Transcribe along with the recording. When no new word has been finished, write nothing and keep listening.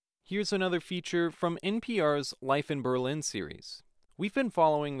Here's another feature from NPR's Life in Berlin series. We've been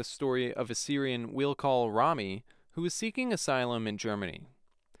following the story of a Syrian we'll call Rami, who is seeking asylum in Germany.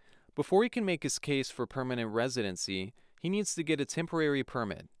 Before he can make his case for permanent residency, he needs to get a temporary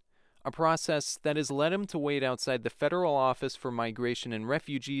permit, a process that has led him to wait outside the Federal Office for Migration and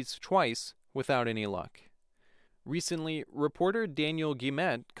Refugees twice without any luck. Recently, reporter Daniel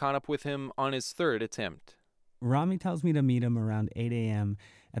Guillemette caught up with him on his third attempt. Rami tells me to meet him around 8 a.m.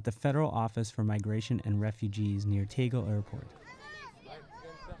 at the Federal Office for Migration and Refugees near Tegel Airport.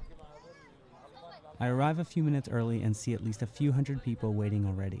 I arrive a few minutes early and see at least a few hundred people waiting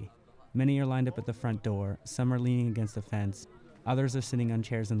already. Many are lined up at the front door, some are leaning against the fence, others are sitting on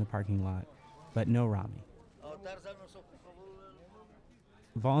chairs in the parking lot, but no Rami.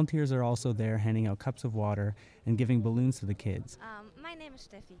 Volunteers are also there handing out cups of water and giving balloons to the kids. My name is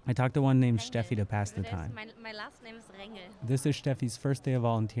Steffi. I talked to one named Steffi to pass the time. My last name is Rengel. This is Steffi's first day of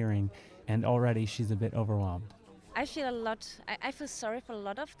volunteering, and already she's a bit overwhelmed. I feel a lot. I feel sorry for a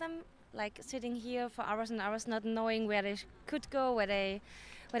lot of them, like sitting here for hours and hours not knowing where they could go, whether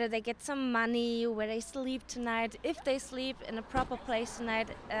they get some money, where they sleep tonight, if they sleep in a proper place tonight.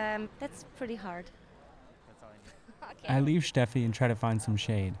 That's pretty hard. I leave Steffi and try to find some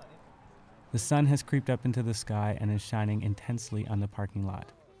shade. The sun has creeped up into the sky and is shining intensely on the parking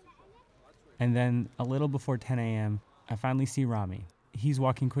lot. And then, a little before 10 a.m., I finally see Rami. He's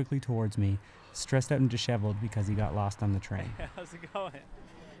walking quickly towards me, stressed out and disheveled because he got lost on the train. How's it going?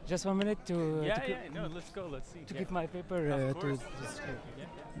 Just 1 minute to let's go, let's see. keep my paper to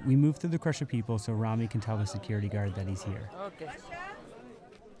We move through the crush of people so Rami can tell the security guard that he's here. Okay.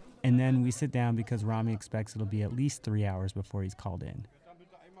 And then we sit down because Rami expects it'll be at least 3 hours before he's called in.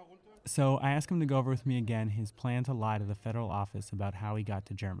 So I ask him to go over with me again his plan to lie to the federal office about how he got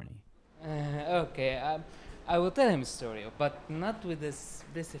to Germany. Okay, I will tell him a story, but not with the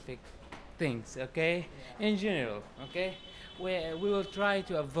specific things, okay? In general, okay? We will try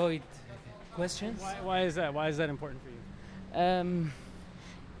to avoid questions. Why is that? Why is that important for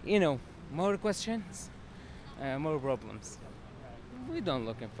you? More questions, more problems. We don't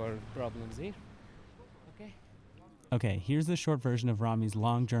looking for problems here, okay? Okay, here's the short version of Rami's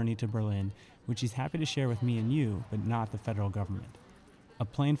long journey to Berlin, which he's happy to share with me and you, but not the federal government. A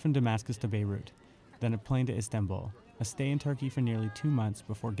plane from Damascus to Beirut, then a plane to Istanbul, a stay in Turkey for nearly 2 months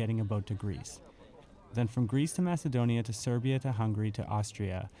before getting a boat to Greece. Then from Greece to Macedonia to Serbia to Hungary to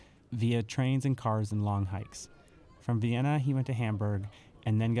Austria, via trains and cars and long hikes. From Vienna, he went to Hamburg,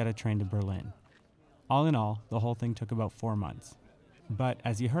 and then got a train to Berlin. All in all, the whole thing took about 4 months. But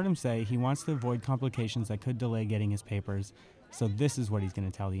as you heard him say, he wants to avoid complications that could delay getting his papers, so this is what he's going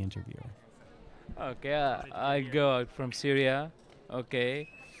to tell the interviewer. Okay, I go out from Syria, okay.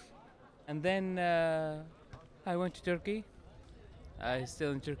 And then I went to Turkey. I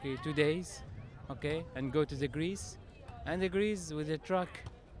still in Turkey 2 days, okay, and go to the Greece. And the Greece with a truck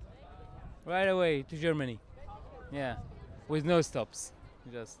right away to Germany. Yeah, with no stops,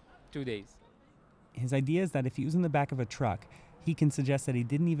 just 2 days. His idea is that if he was in the back of a truck, he can suggest that he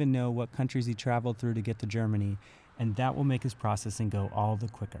didn't even know what countries he traveled through to get to Germany, and that will make his processing go all the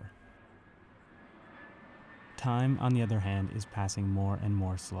quicker. Time, on the other hand, is passing more and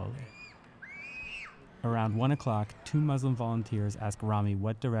more slowly. Around 1 o'clock, 2 Muslim volunteers ask Rami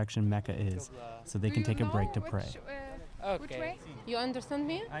what direction Mecca is so they can take a break to pray. Okay. Which way? You understand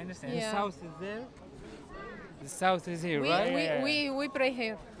me? I understand. Yeah. The south is there. The south is here, right? We pray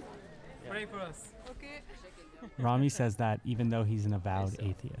here. Pray for us. Okay. Rami says that even though he's an avowed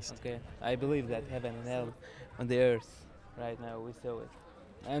atheist. Okay, I believe that heaven and hell on the earth right now, we saw it.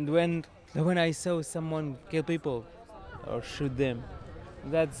 And when I saw someone kill people or shoot them,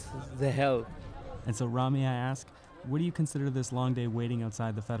 that's the hell. And so Rami, I ask, what do you consider this long day waiting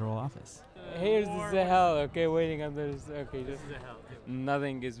outside the federal office? Here's the hell, okay, waiting under, okay, just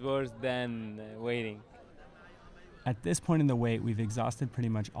nothing is worse than waiting. At this point in the wait, we've exhausted pretty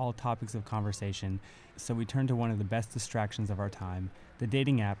much all topics of conversation, so we turn to one of the best distractions of our time, the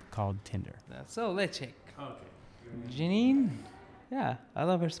dating app called Tinder. So let's check. Okay. Janine? Yeah, I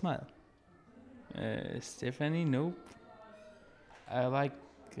love her smile. Stephanie? Nope. I like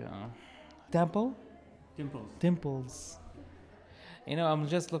Temple? Dimples. I'm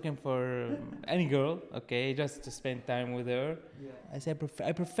just looking for any girl, okay, just to spend time with her. Yeah.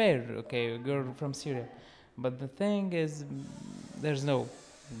 I prefer, okay, a girl from Syria. But the thing is, there's no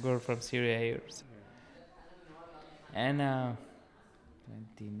girl from Syria here. And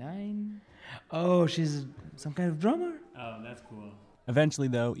 29? Oh, she's some kind of drummer? Oh, that's cool. Eventually,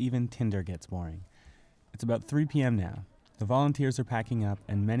 though, even Tinder gets boring. It's about 3 p.m. now. The volunteers are packing up,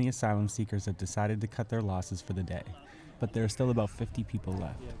 and many asylum seekers have decided to cut their losses for the day. but there are still about 50 people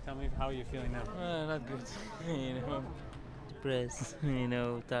left. Yeah, tell me how you're feeling now. Not good. Depressed,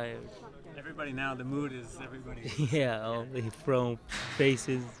 tired. Everybody now, the mood is everybody. Yeah, all the from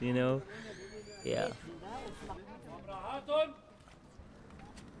faces, Yeah.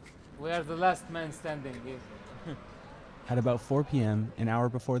 We are the last man standing here. At about 4 p.m., an hour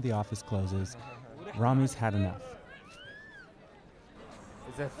before the office closes, Rami's had enough.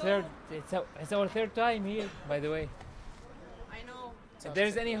 It's our third time here, by the way. I know. If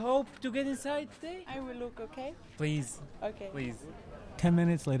there's any hope to get inside today, I will look, okay? please, Okay. please. 10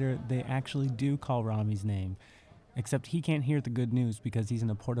 minutes later, they actually do call Rami's name, except he can't hear the good news because he's in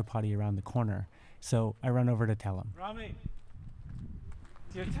a porta potty around the corner. So I run over to tell him. Rami,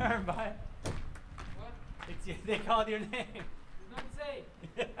 it's your turn, bye. What? They called your name. Not say.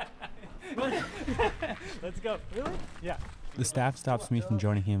 Let's go. Really? Yeah. The staff stops me from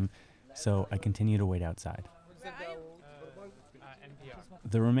joining him, so I continue to wait outside. NPR.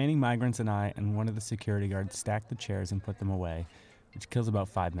 The remaining migrants and I and one of the security guards stack the chairs and put them away, which kills about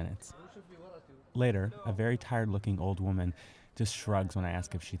 5 minutes. Later, a very tired-looking old woman just shrugs when I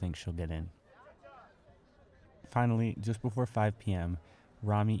ask if she thinks she'll get in. Finally, just before 5 p.m.,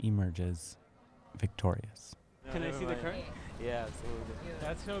 Rami emerges, victorious. Can I see the curtain? Yeah, absolutely.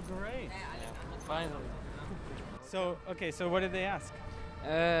 That's so great. Finally. So, okay, so what did they ask?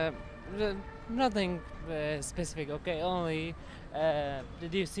 Nothing specific, okay, only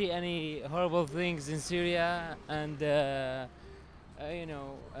did you see any horrible things in Syria and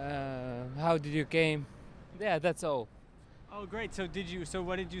how did you came? Yeah, that's all. Oh, great. So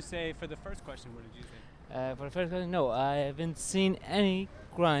what did you say for the first question? What did you say? For the first question, no, I haven't seen any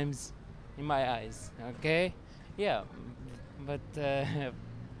crimes in my eyes, okay? Yeah, but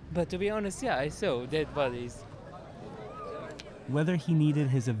to be honest, yeah, I saw dead bodies. Whether he needed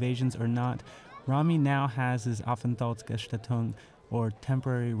his evasions or not, Rami now has his Aufenthaltsgestattung, or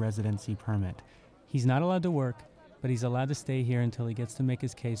temporary residency permit. He's not allowed to work, but he's allowed to stay here until he gets to make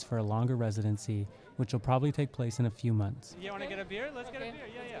his case for a longer residency, which will probably take place in a few months. You want to get a beer? Let's get a beer.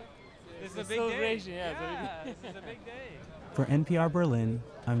 Yeah. This is a It's big a day. celebration, yeah, This is a big day. For NPR Berlin,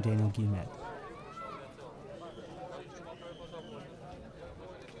 I'm Daniel Guillemette.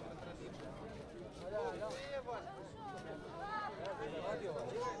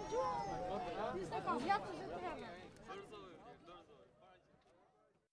 Ja,